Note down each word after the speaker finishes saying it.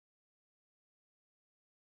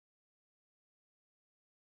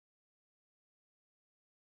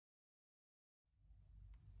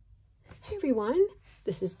Hey everyone,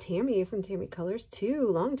 this is Tammy from Tammy Colors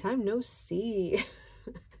 2. Long time no see.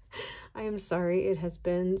 I am sorry it has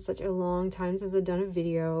been such a long time since I've done a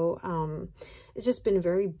video. It's just been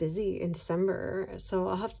very busy in December, so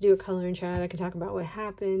I'll have to do a color and chat. I can talk about what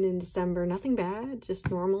happened in December. Nothing bad,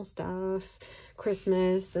 just normal stuff,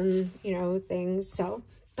 Christmas and, you know, things. So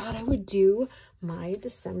thought I would do my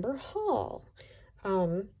December haul.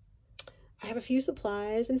 I have a few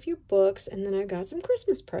supplies and a few books, and then I got some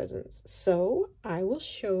Christmas presents. So I will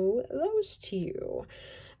show those to you.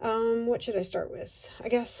 What should I start with? I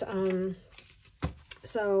guess,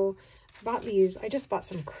 so I bought these. I just bought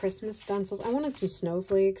some Christmas stencils. I wanted some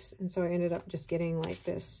snowflakes, and so I ended up just getting like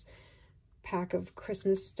this pack of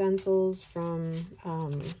Christmas stencils from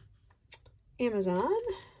Amazon.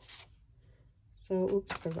 So,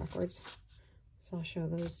 oops, they're backwards. So I'll show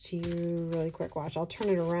those to you really quick. Watch, I'll turn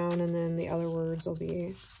it around and then the other words will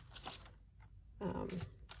be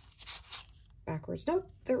backwards. Nope,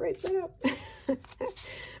 they're right side up.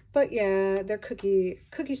 But yeah, they're cookie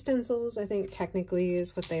stencils, I think technically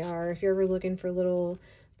is what they are. If you're ever looking for the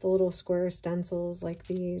little square stencils like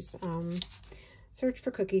these, search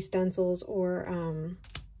for cookie stencils, or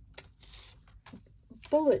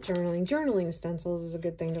bullet journaling. Journaling stencils is a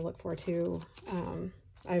good thing to look for too.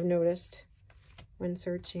 I've noticed when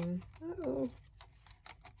searching. Uh-oh.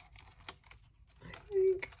 I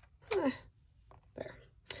think, there.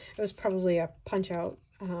 It was probably a punch out,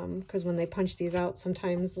 because when they punch these out,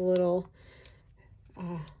 sometimes the little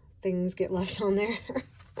things get left on there.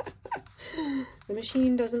 The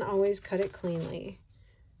machine doesn't always cut it cleanly.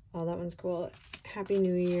 Oh, that one's cool. Happy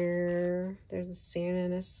New Year. There's a Santa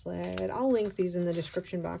and a sled. I'll link these in the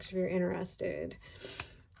description box if you're interested.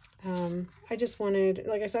 I just wanted,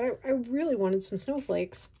 like I said, I really wanted some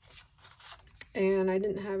snowflakes, and I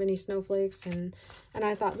didn't have any snowflakes, and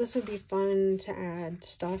I thought this would be fun to add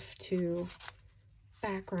stuff to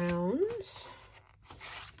backgrounds,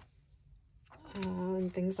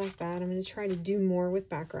 and things like that. I'm going to try to do more with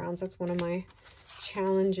backgrounds. That's one of my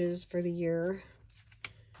challenges for the year,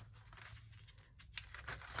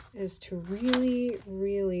 is to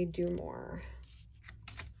really do more.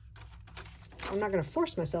 I'm not going to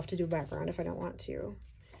force myself to do background if I don't want to.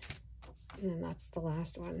 And then that's the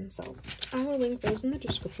last one. So I will link those in the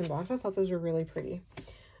description box. I thought those were really pretty.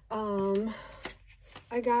 I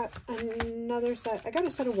got another set. I got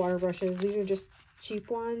a set of water brushes. These are just cheap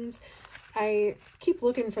ones. I keep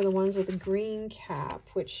looking for the ones with a green cap,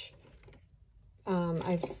 which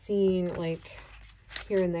I've seen like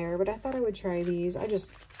here and there, but I thought I would try these. I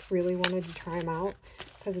just really wanted to try them out,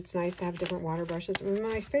 because it's nice to have different water brushes.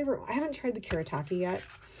 My favorite, I haven't tried the Kiritaki yet,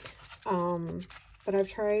 but I've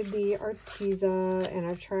tried the Arteza, and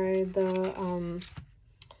I've tried the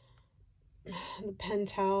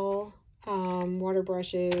Pentel water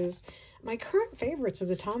brushes. My current favorites are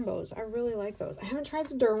the Tombos. I really like those. I haven't tried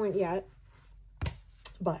the Derwent yet,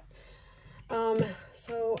 but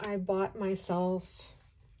so I bought myself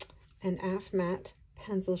an AFMAT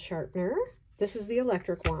pencil sharpener. This is the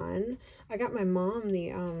electric one. I got my mom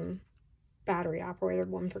the battery operated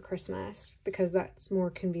one for Christmas because that's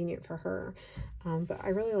more convenient for her. But I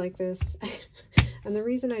really like this. And the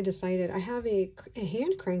reason I decided, I have a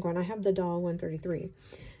hand crank one. I have the Doll 133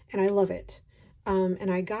 and I love it.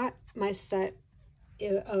 And I got my set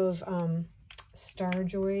of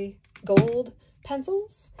Starjoy gold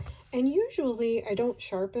pencils. And usually I don't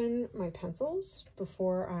sharpen my pencils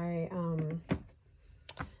before I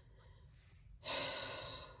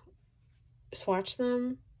swatch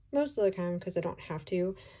them most of the time, because I don't have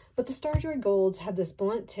to. But the Starjoy Golds had this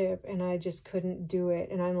blunt tip and I just couldn't do it.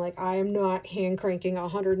 And I'm like, I am not hand cranking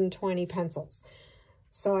 120 pencils.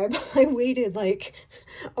 So I waited like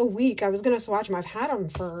a week. I was going to swatch them. I've had them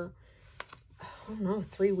for, I don't know,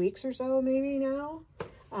 3 weeks or so maybe now.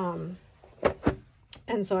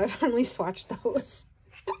 And so I finally swatched those.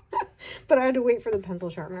 But I had to wait for the pencil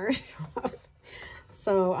sharpener to show up.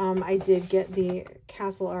 So I did get the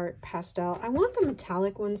Castle Art Pastel. I want the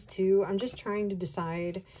metallic ones too. I'm just trying to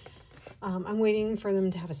decide. I'm waiting for them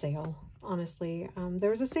to have a sale, honestly. There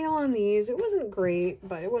was a sale on these. It wasn't great,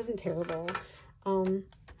 but it wasn't terrible. And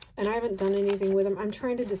I haven't done anything with them. I'm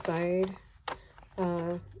trying to decide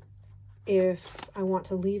if I want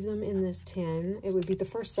to leave them in this tin. It would be the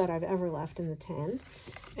first set I've ever left in the tin.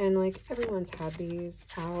 And like everyone's had these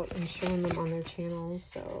out and shown them on their channels.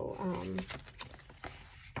 So,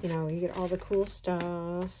 you know, you get all the cool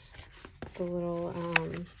stuff, the little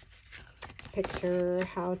picture,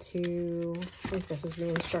 how to, I think this is the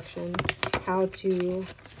instruction, how to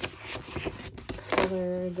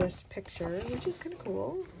color this picture, which is kind of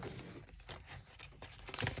cool.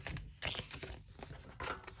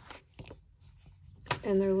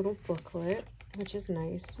 and their little booklet, which is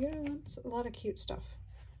nice. You know, it's a lot of cute stuff.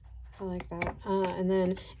 I like that. And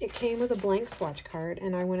then it came with a blank swatch card,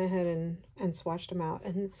 and I went ahead and swatched them out.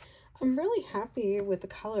 And I'm really happy with the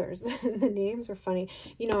colors. The names are funny.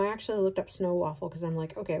 You know, I actually looked up snow waffle because I'm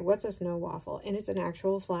like, okay, what's a snow waffle? And it's an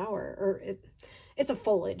actual flower, or it's a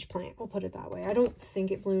foliage plant. We'll put it that way. I don't think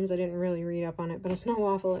it blooms. I didn't really read up on it, but a snow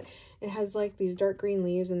waffle, it has like these dark green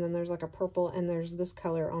leaves, and then there's like a purple, and there's this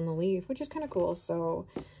color on the leaf, which is kind of cool. So,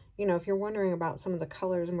 you know, if you're wondering about some of the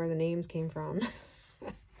colors and where the names came from,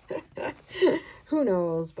 who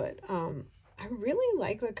knows? But I really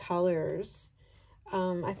like the colors.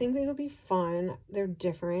 I think these will be fun. They're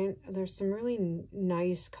different. There's some really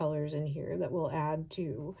nice colors in here that will add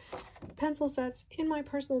to pencil sets. In my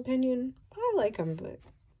personal opinion, I like them, but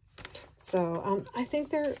so I think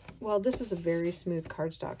they're, well, this is a very smooth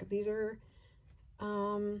cardstock. These are,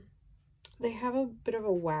 they have a bit of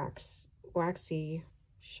a waxy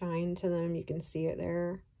shine to them. You can see it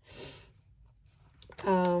there.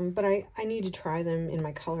 But I need to try them in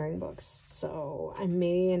my coloring books, so I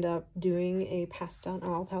may end up doing a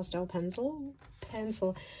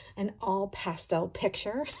an all pastel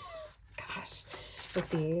picture, gosh, with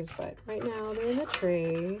these, but right now they're in the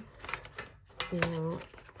tray. You know,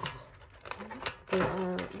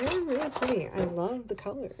 they're really pretty. I love the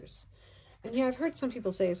colors. And yeah, I've heard some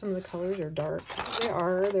people say some of the colors are dark.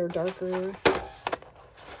 They're darker.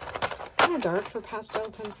 Kind of dark for pastel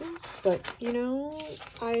pencils, but you know,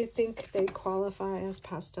 I think they qualify as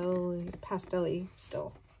pastel-y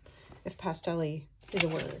still, if pastel-y is a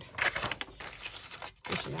word.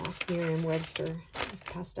 I should ask Merriam-Webster if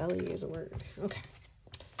pastel-y is a word. Okay,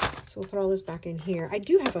 so we'll put all this back in here. I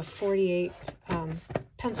do have a 48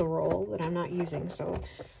 pencil roll that I'm not using, so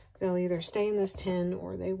they'll either stay in this tin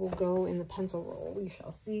or they will go in the pencil roll. We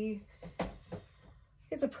shall see.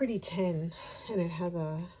 It's a pretty tin, and it has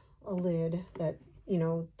a lid that, you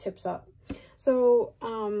know, tips up. So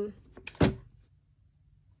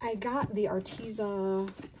I got the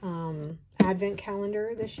Arteza advent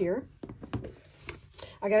calendar this year.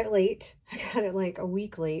 I got it late. I got it like a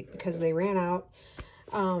week late because they ran out,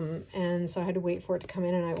 and so I had to wait for it to come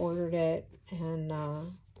in, and I ordered it. And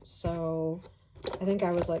so I think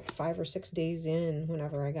I was like 5 or 6 days in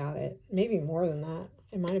whenever I got it, maybe more than that.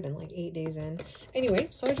 It might have been like 8 days in. Anyway,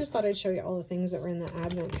 so I just thought I'd show you all the things that were in the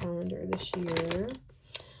advent calendar this year.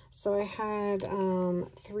 So I had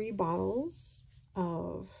 3 bottles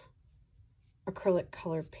of acrylic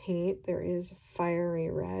color paint. There is Fiery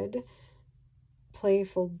Red,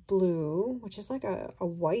 Playful Blue, which is like a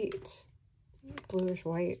white, bluish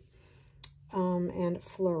white, and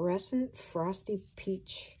Fluorescent Frosty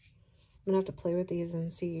Peach. I'm gonna have to play with these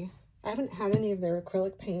and see. I haven't had any of their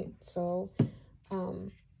acrylic paint, so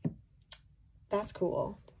that's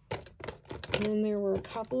cool. And then there were a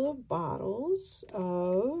couple of bottles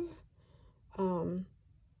of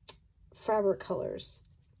fabric colors.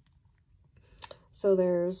 So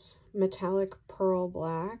there's Metallic Pearl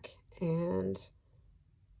Black and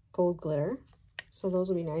Gold Glitter. So those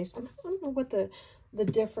will be nice. I don't know what the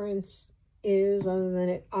difference is, other than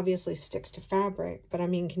it obviously sticks to fabric, but I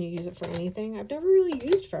mean, can you use it for anything? I've never really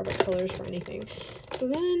used fabric colors for anything. So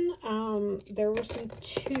then there were some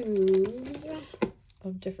tubes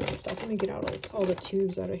of different stuff. Let me get out all the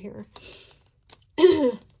tubes out of here.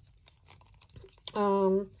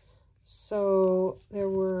 So there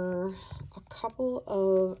were a couple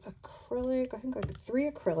of acrylic, I think like 3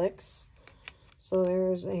 acrylics. So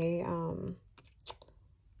there's a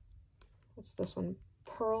what's this one?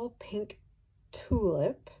 Pearl Pink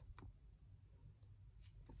Tulip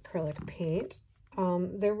acrylic paint.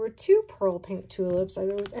 There were 2 pearl pink tulips. I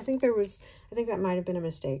think that might have been a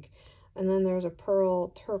mistake. And then there's a pearl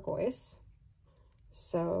turquoise.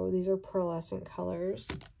 So these are pearlescent colors.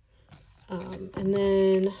 And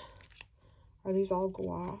then, are these all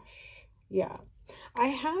gouache? Yeah. I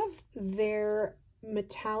have their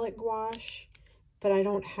metallic gouache, but I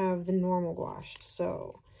don't have the normal gouache.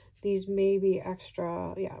 So these may be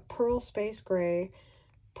extra. Yeah, Pearl Space Gray,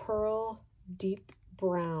 Pearl Deep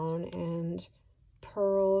Brown, and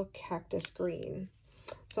Pearl Cactus Green.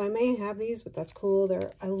 So I may have these, but that's cool.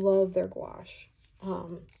 I love their gouache.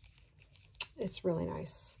 It's really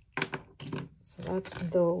nice. So that's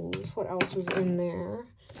those. What else was in there?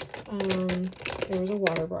 There was a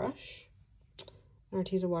water brush, an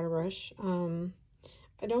Arteza water brush.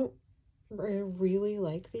 I don't really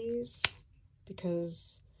like these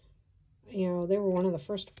because, you know, they were one of the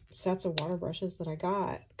first sets of water brushes that I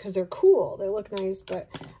got because they're cool. They look nice, but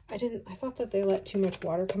I thought that they let too much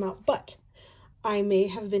water come out, but I may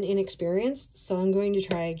have been inexperienced, so I'm going to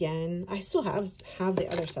try again. I still have the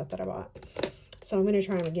other set that I bought. So I'm going to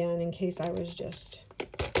try them again in case I was just,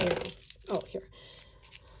 you know. Oh, here.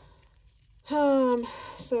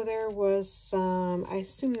 So there was some, I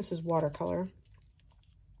assume this is watercolor.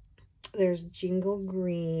 There's Jingle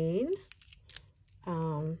Green,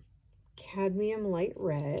 Cadmium Light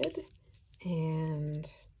Red, and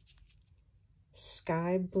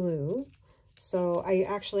Sky Blue. So I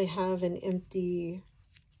actually have an empty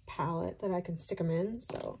palette that I can stick them in,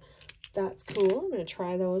 so that's cool. I'm going to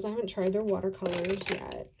try those. I haven't tried their watercolors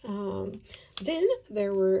yet. Then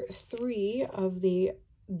there were 3 of the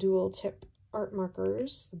dual tip art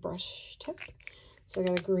markers, the brush tip. So I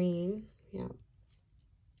got a green, yeah.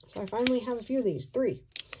 So I finally have a few of these, 3.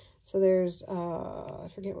 So there's, I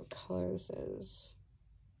forget what color this is.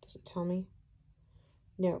 Does it tell me?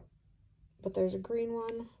 No, but there's a green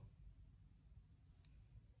one.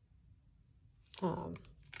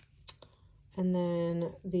 And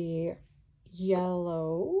then the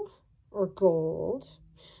yellow or gold.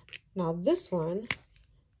 Now this one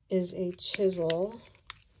is a chisel.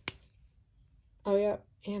 Oh yeah,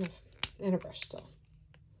 and a brush still.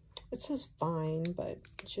 It says fine, but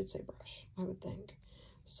it should say brush, I would think.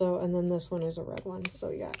 So, and then this one is a red one. So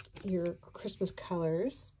you got your Christmas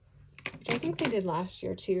colors, which I think they did last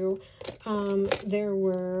year too. There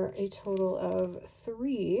were a total of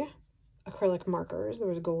 3 acrylic markers. There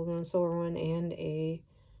was a gold one, a silver one, and a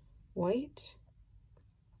white.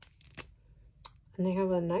 And they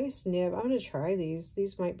have a nice nib. I'm going to try these.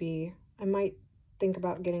 These might be, I might think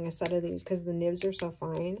about getting a set of these because the nibs are so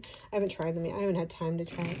fine. I haven't tried them yet. I haven't had time to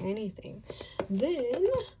try anything. Then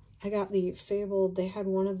I got the Fabled, they had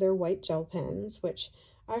one of their white gel pens, which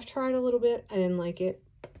I've tried a little bit. I didn't like it,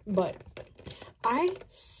 but I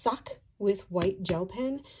suck with white gel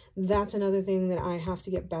pen. That's another thing that I have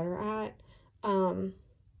to get better at. I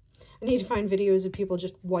need to find videos of people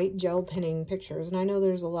just white gel penning pictures, and I know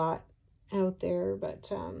there's a lot out there, but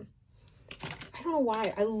I don't know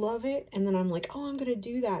why. I love it, and then I'm like, oh, I'm gonna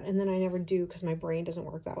do that, and then I never do because my brain doesn't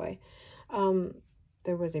work that way.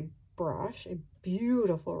 There was a brush, a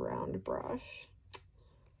beautiful round brush,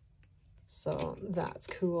 so that's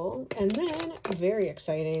cool. And then, very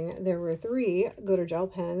exciting, there were 3 glitter gel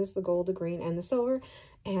pens, the gold, the green, and the silver,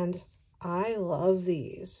 and I love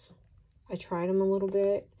these. I tried them a little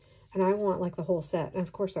bit, and I want like the whole set, and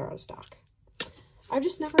of course they're out of stock. I've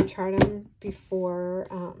just never tried them before.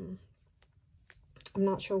 I'm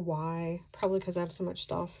not sure why. Probably because I have so much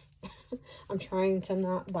stuff. I'm trying to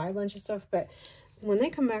not buy a bunch of stuff, but when they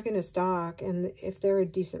come back into stock, and if they're a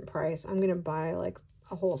decent price, I'm going to buy like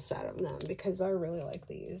a whole set of them because I really like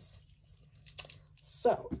these.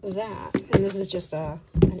 So that, and this is just an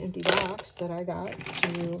empty box that I got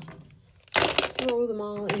to throw them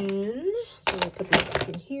all in. So I'll put these back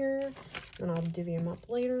in here, and I'll divvy them up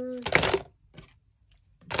later.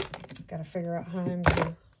 Got to figure out how I'm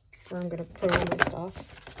gonna, where I'm gonna put all my stuff.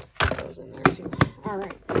 Put those in there too. All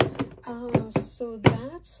right. So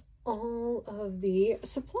that's all of the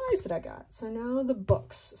supplies that I got. So now the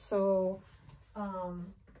books. So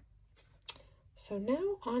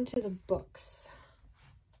now on to the books.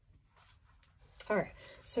 All right.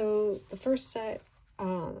 So the first set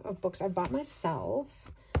of books I bought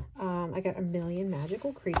myself. I got A Million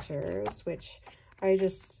Magical Creatures, which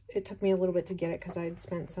it took me a little bit to get it because I'd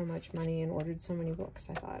spent so much money and ordered so many books.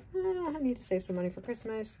 I thought, I need to save some money for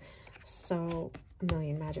Christmas. So A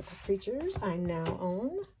Million Magical Creatures I now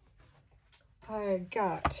own. I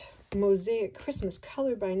got Mosaic Christmas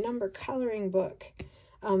Color by Number coloring book.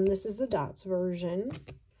 This is the dots version.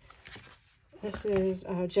 This is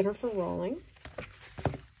Jennifer Rowling.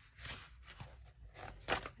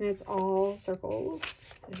 And it's all circles,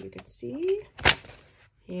 as you can see.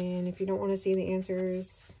 And if you don't want to see the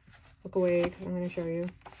answers, look away because I'm going to show you.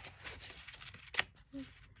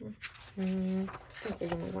 I think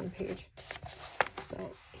there's only one page.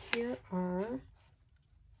 So here are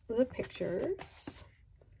the pictures.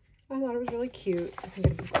 I thought it was really cute. I think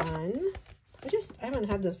it'd be fun. I haven't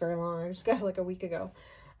had this very long. I just got it like a week ago.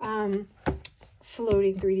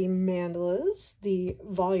 Floating 3D Mandalas, the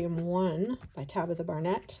Volume 1 by Tabitha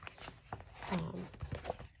Barnett.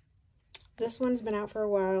 This one's been out for a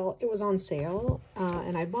while. It was on sale,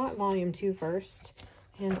 and I bought Volume 2 first,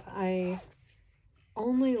 and I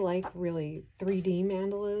only like really 3D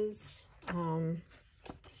mandalas.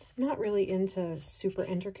 Not really into super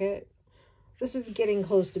intricate. This is getting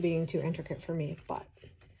close to being too intricate for me, but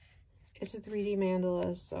it's a 3D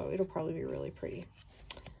mandala, so it'll probably be really pretty.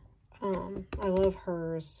 I love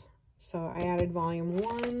hers, so I added Volume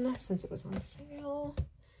 1 since it was on sale.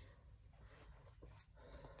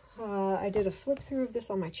 I did a flip through of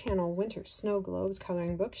this on my channel, Winter Snow Globes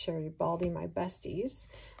Coloring Book, Sherry Baldy, my besties.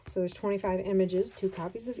 So there's 25 images, 2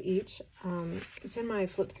 copies of each. It's in my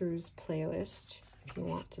flip throughs playlist if you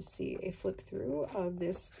want to see a flip through of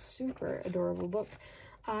this super adorable book.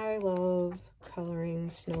 I love coloring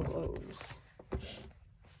snow globes.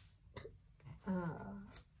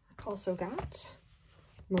 Also got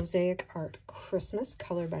Mosaic Art Christmas,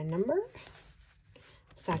 color by number.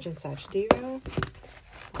 Satch and Satch Diva.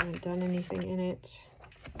 I haven't done anything in it.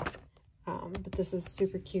 But this is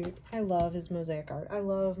super cute. I love his mosaic art. I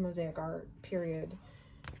love mosaic art, period.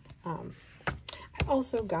 I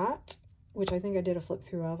also got, which I think I did a flip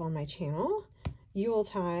through of on my channel,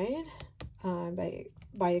 Yuletide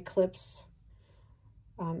by Eclipse,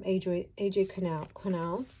 AJ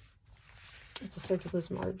Canal. It's a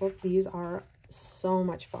circulism art book. These are so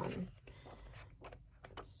much fun.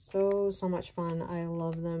 So much fun. I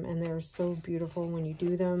love them, and they're so beautiful when you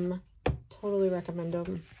do them. Totally recommend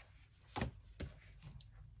them.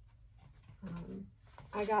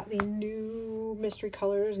 I got the new Mystery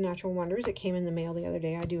Colors Natural Wonders. It came in the mail the other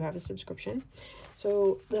day. I do have a subscription.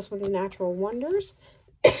 So this one's Natural Wonders.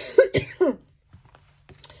 If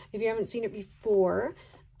you haven't seen it before,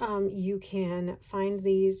 you can find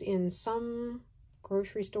these in some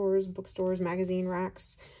grocery stores, bookstores, magazine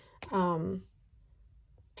racks. I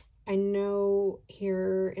know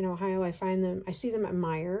here in Ohio, I see them at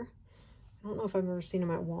Meijer. I don't know if I've ever seen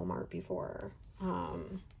them at Walmart before.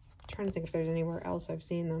 Trying to think if there's anywhere else I've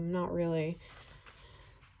seen them. Not really.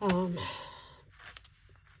 I was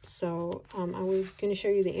going to show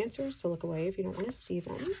you the answers, so look away if you don't want to see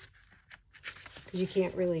them, because you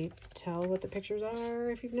can't really tell what the pictures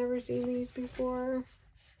are if you've never seen these before.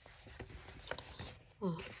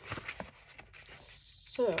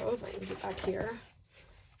 So if I can get back here,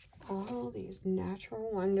 all these natural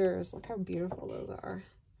wonders. Look how beautiful those are.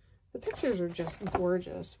 The pictures are just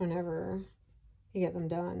gorgeous whenever you get them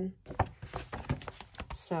done.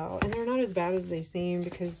 So, and they're not as bad as they seem,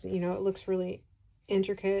 because, you know, it looks really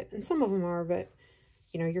intricate, and some of them are, but,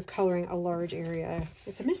 you know, you're coloring a large area.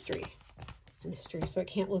 It's a mystery. It's a mystery, so it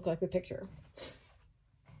can't look like the picture.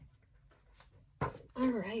 All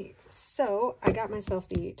right, so I got myself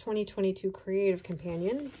the 2022 Creative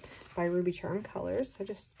Companion by Ruby Charm Colors. I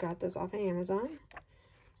just got this off of Amazon.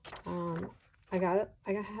 I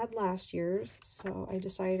had last year's, so I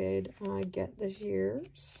decided I'd get this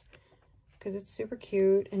year's because it's super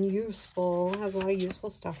cute and useful. It has a lot of useful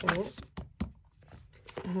stuff in it.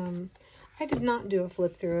 I did not do a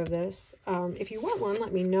flip through of this. If you want one,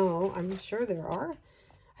 let me know. I'm sure there are.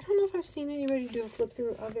 I don't know if I've seen anybody do a flip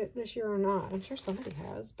through of it this year or not. I'm sure somebody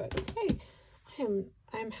has, but hey,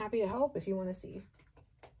 I am happy to help if you want to see.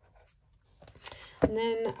 And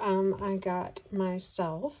then I got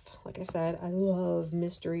myself, like I said, I love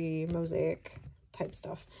mystery mosaic type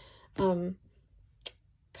stuff.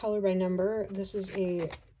 Color by number. This is a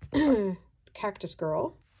cactus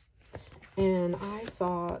girl, and I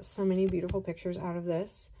saw so many beautiful pictures out of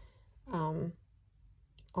this on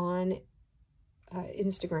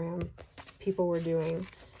Instagram. People were doing,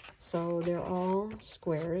 so they're all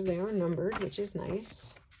squares. They are numbered, which is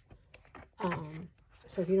nice.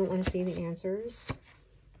 So if you don't want to see the answers,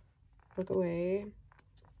 look away.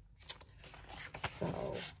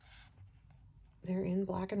 So they're in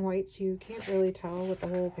black and white, so you can't really tell what the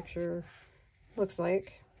whole picture looks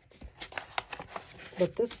like.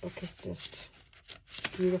 But this book is just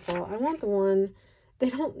beautiful. I want the one, they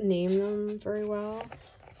don't name them very well.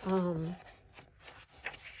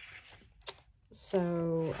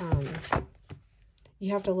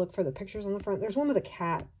 You have to look for the pictures on the front. There's one with a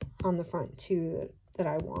cat on the front too that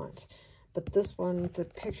I want, but this one, the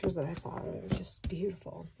pictures that I saw, it was just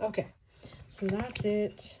beautiful. Okay, so that's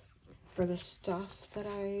it for the stuff that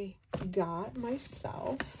I got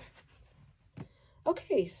myself.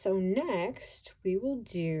 Okay, so next we will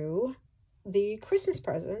do the Christmas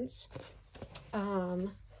presents. A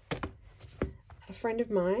friend of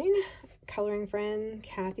mine, coloring friend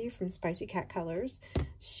Kathy from Spicy Cat Colors,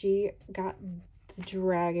 she got the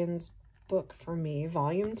Dragons book for me,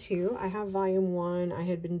 volume 2. I have volume 1. I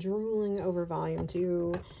had been drooling over volume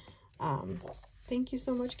 2. Thank you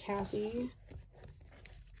so much, Kathy.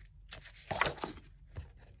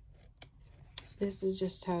 This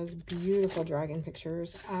just has beautiful dragon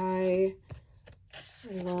pictures. I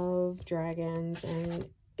love dragons, and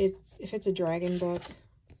if it's a dragon book,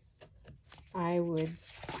 I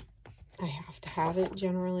have to have it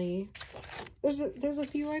generally. There's a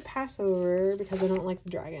few I pass over because I don't like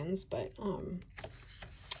the dragons, but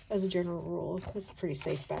as a general rule, it's a pretty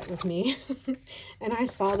safe bet with me. And I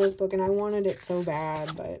saw this book and I wanted it so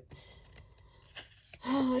bad, but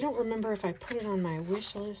I don't remember if I put it on my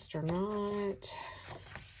wish list or not.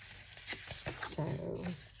 So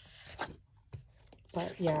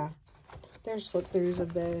But yeah, there's slip-throughs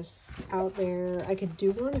of this out there. I could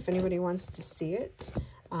do one if anybody wants to see it.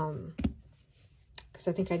 Because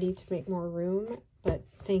I think I need to make more room. But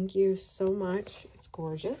thank you so much. It's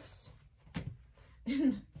gorgeous.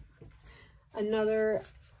 Another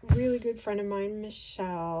really good friend of mine,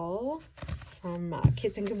 Michelle, from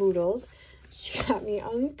Kits and Caboodles. She got me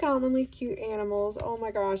uncommonly cute animals. Oh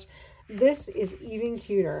my gosh. This is even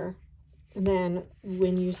cuter than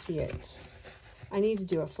when you see it. I need to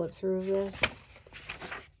do a flip through of this.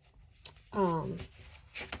 I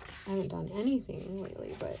haven't done anything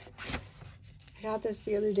lately, but I got this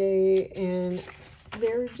the other day and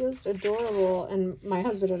they're just adorable. And my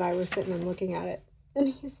husband and I were sitting and looking at it,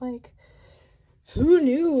 and he's like, who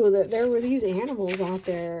knew that there were these animals out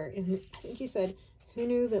there? And I think he said, who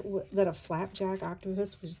knew that a flapjack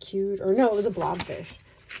octopus was cute? Or no, it was a blobfish.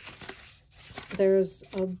 There's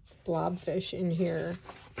a blobfish in here.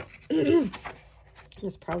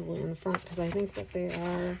 It's probably in the front because I think that they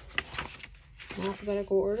are in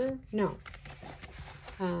alphabetical order. No.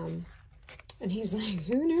 And he's like,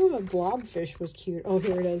 who knew a blobfish was cute? Oh,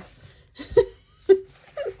 here it is.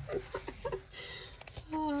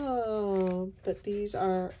 Oh, but these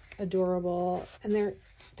are adorable, and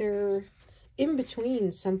they're in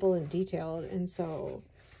between simple and detailed. And so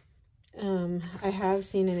I have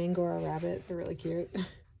seen an Angora rabbit. They're really cute.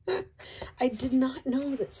 I did not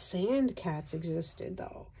know that sand cats existed,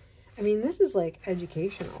 though. I mean, this is like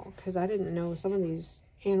educational, because I didn't know some of these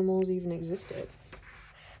animals even existed.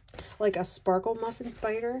 Like a sparkle muffin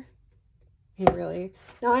spider. Yeah, really.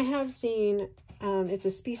 Now I have seen, it's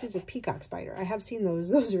a species of peacock spider. I have seen those.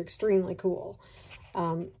 Those are extremely cool.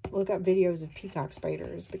 Look up videos of peacock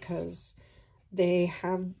spiders, because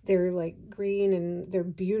they're like green and they're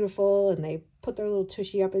beautiful, and they put their little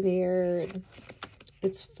tushy up in the air, and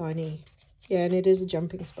it's funny. Yeah, and it is a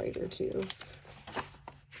jumping spider too.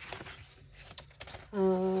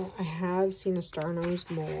 I have seen a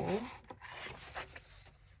star-nosed mole.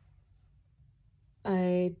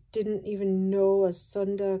 I didn't even know a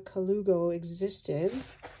Sunda Kalugo existed.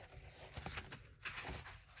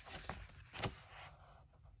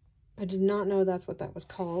 I did not know that's what that was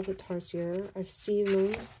called, a tarsier. I've seen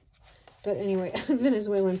them. But anyway,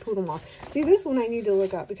 Venezuelan poodle moth. See, this one I need to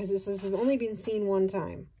look up, because this has only been seen one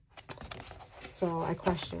time. So I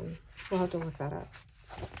question. We'll have to look that up.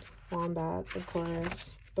 Wombat, of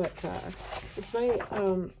course. But it's by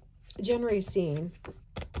Jen Racine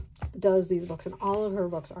does these books, and all of her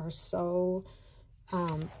books are so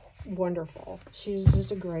wonderful. She's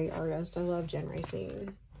just a great artist. I love Jen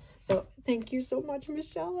Racine. So thank you so much,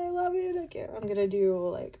 Michelle. I love it. I'm gonna do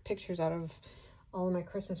like pictures out of all of my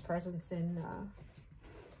Christmas presents in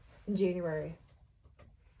January,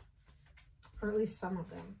 or at least some of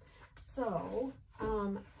them. So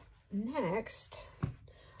next,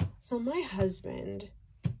 so my husband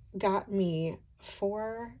got me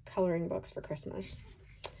 4 coloring books for Christmas,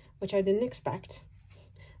 which I didn't expect.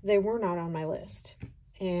 They were not on my list.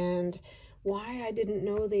 And why I didn't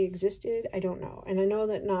know they existed, I don't know. And I know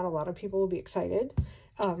that not a lot of people will be excited.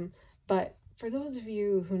 But for those of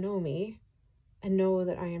you who know me and know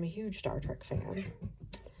that I am a huge Star Trek fan,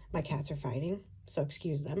 my cats are fighting, so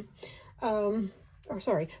excuse them. Or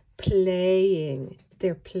sorry, playing.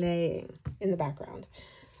 They're playing in the background.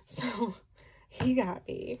 So he got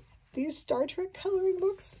me these Star Trek coloring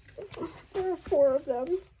books. There are 4 of them,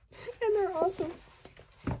 and they're awesome.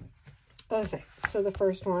 Okay, so the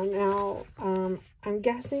first one, now, I'm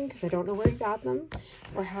guessing, because I don't know where he got them,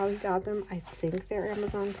 or how he got them, I think they're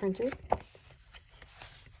Amazon printed.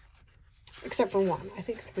 Except for 1. I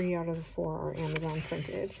think 3 out of the 4 are Amazon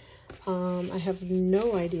printed. I have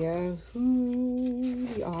no idea who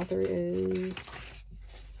the author is.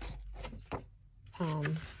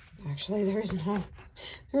 Actually, there's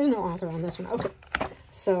no author on this one. Okay,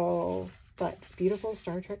 so, but beautiful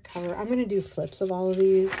Star Trek cover. I'm going to do flips of all of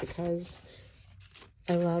these because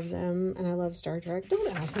I love them and I love Star Trek.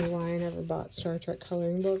 Don't ask me why I never bought Star Trek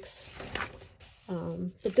coloring books.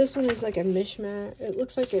 But this one is like a mishmash. It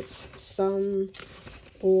looks like it's some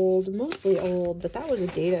old, mostly old, but that was a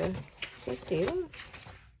Data. Is that Data?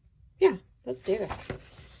 Yeah, that's Data.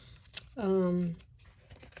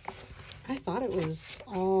 I thought it was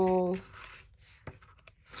all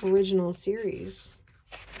original series.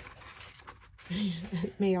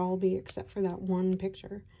 It may all be except for that one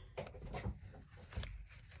picture.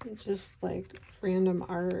 It's just like random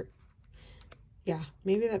art. Yeah,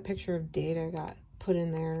 maybe that picture of Data got put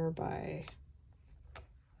in there by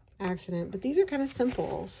accident, but these are kind of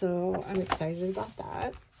simple, so I'm excited about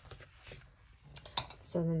that.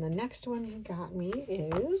 So then the next one he got me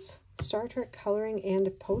is Star Trek Coloring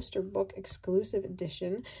and Poster Book Exclusive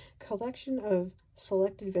Edition, collection of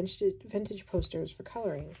selected vintage posters for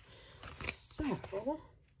coloring. So,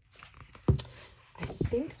 I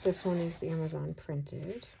think this one is Amazon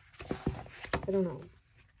printed. I don't know.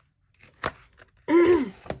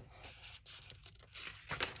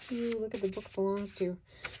 Ooh, look at the book belongs to.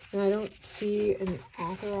 And I don't see an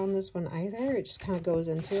author on this one either. It just kind of goes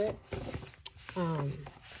into it.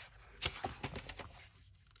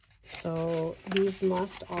 So these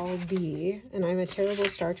must all be, and I'm a terrible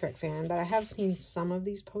Star Trek fan, but I have seen some of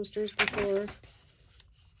these posters before.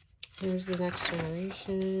 Here's The Next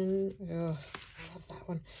Generation. Ugh, I love that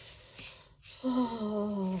one.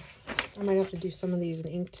 Oh, I might have to do some of these in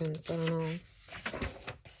ink tints. I don't know.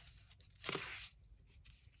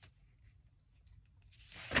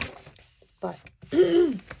 But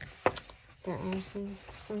there are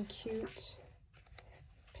some cute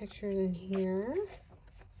pictures in here.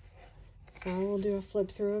 So we'll do a flip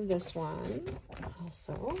through of this one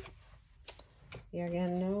also. Yeah,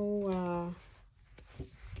 again, no,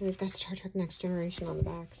 we've got Star Trek Next Generation on the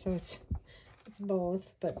back, so it's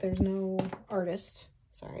both, but there's no artist,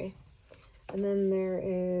 sorry. And then there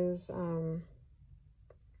is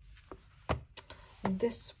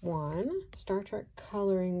this one, Star Trek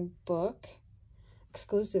Coloring Book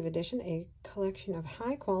Exclusive Edition, a collection of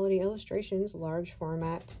high quality illustrations, large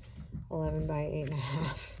format, 11 by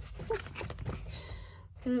 8.5.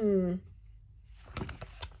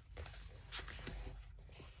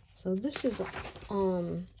 So this is,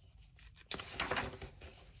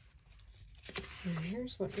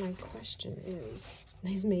 here's what my question is.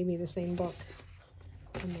 These may be the same book.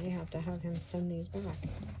 I may have to have him send these back.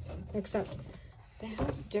 Except they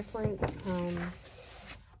have different,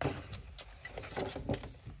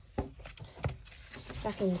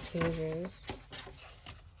 second pages.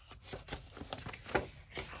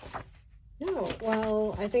 No,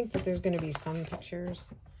 well, I think that there's going to be some pictures.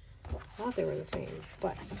 I thought they were the same,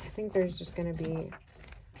 but I think there's just going to be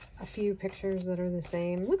a few pictures that are the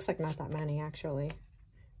same. Looks like not that many, actually.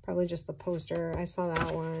 Probably just the poster. I saw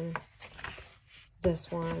that one. This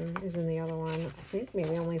one is in the other one. I think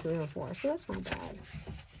maybe only 3 or 4, so that's not bad.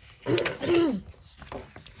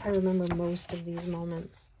 I remember most of these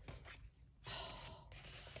moments.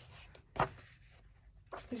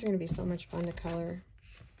 These are going to be so much fun to color.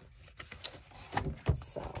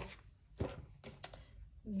 So,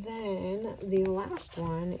 then the last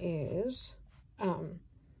one is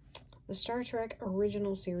the Star Trek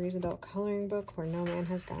original series about coloring book where no man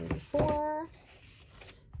has gone before.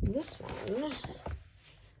 This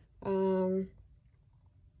one,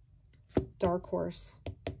 Dark Horse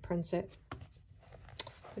prints it,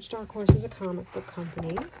 which Dark Horse is a comic book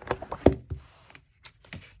company.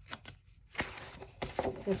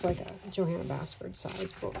 It's like a Johanna Basford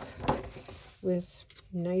size book with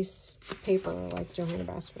nice paper like Johanna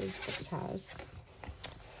Basford's books has.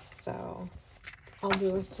 So I'll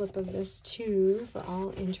do a flip of this too for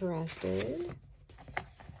all interested.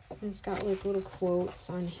 It's got like little quotes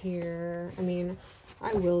on here. I mean,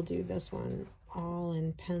 I will do this one all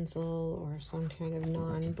in pencil or some kind of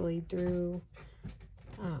non-bleed through.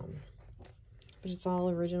 But it's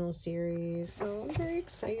all original series, so I'm very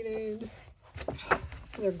excited.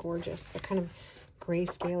 They're gorgeous. They're kind of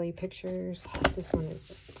grayscale-y pictures. Oh, this one is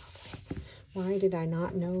just lovely. Why did I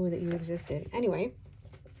not know that you existed? Anyway,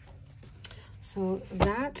 so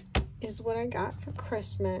that is what I got for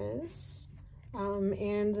Christmas.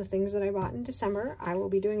 And the things that I bought in December. I will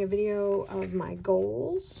be doing a video of my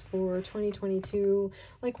goals for 2022,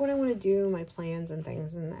 like what I want to do, my plans and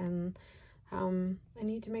things, and I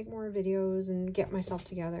need to make more videos and get myself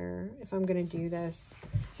together if I'm going to do this.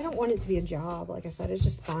 I don't want it to be a job, like I said, it's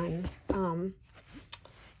just fun.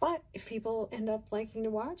 But if people end up liking to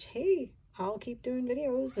watch, hey, I'll keep doing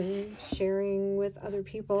videos and sharing with other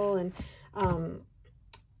people. And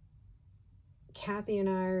Kathy and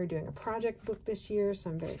I are doing a project book this year, so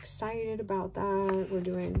I'm very excited about that. We're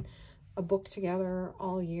doing a book together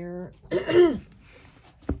all year.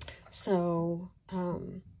 So,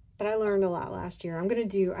 but I learned a lot last year.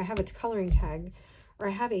 I have a coloring tag, or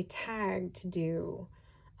I have a tag to do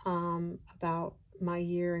about my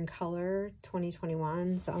year in color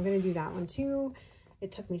 2021. So I'm going to do that one too.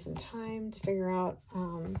 It took me some time to figure out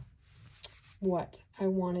what I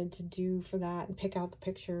wanted to do for that and pick out the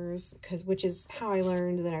pictures, which is how I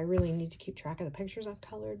learned that I really need to keep track of the pictures I've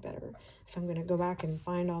colored better if I'm going to go back and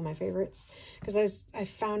find all my favorites, because I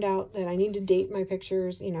found out that I need to date my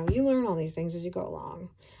pictures. You know, you learn all these things as you go along.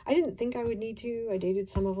 I didn't think I would need to. I dated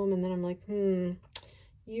some of them, and then I'm like,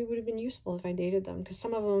 you would have been useful if I dated them, because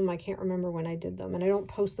some of them I can't remember when I did them, and I don't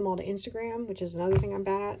post them all to Instagram, which is another thing I'm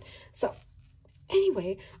bad at. So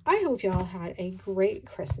anyway, I hope y'all had a great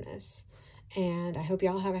Christmas, and I hope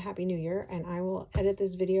y'all have a happy new year, and I will edit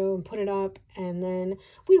this video and put it up, and then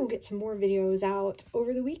we will get some more videos out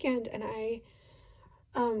over the weekend, and I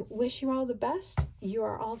wish you all the best. You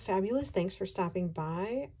are all fabulous. Thanks for stopping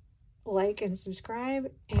by. Like and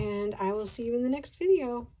subscribe, and I will see you in the next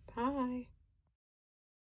video. Bye.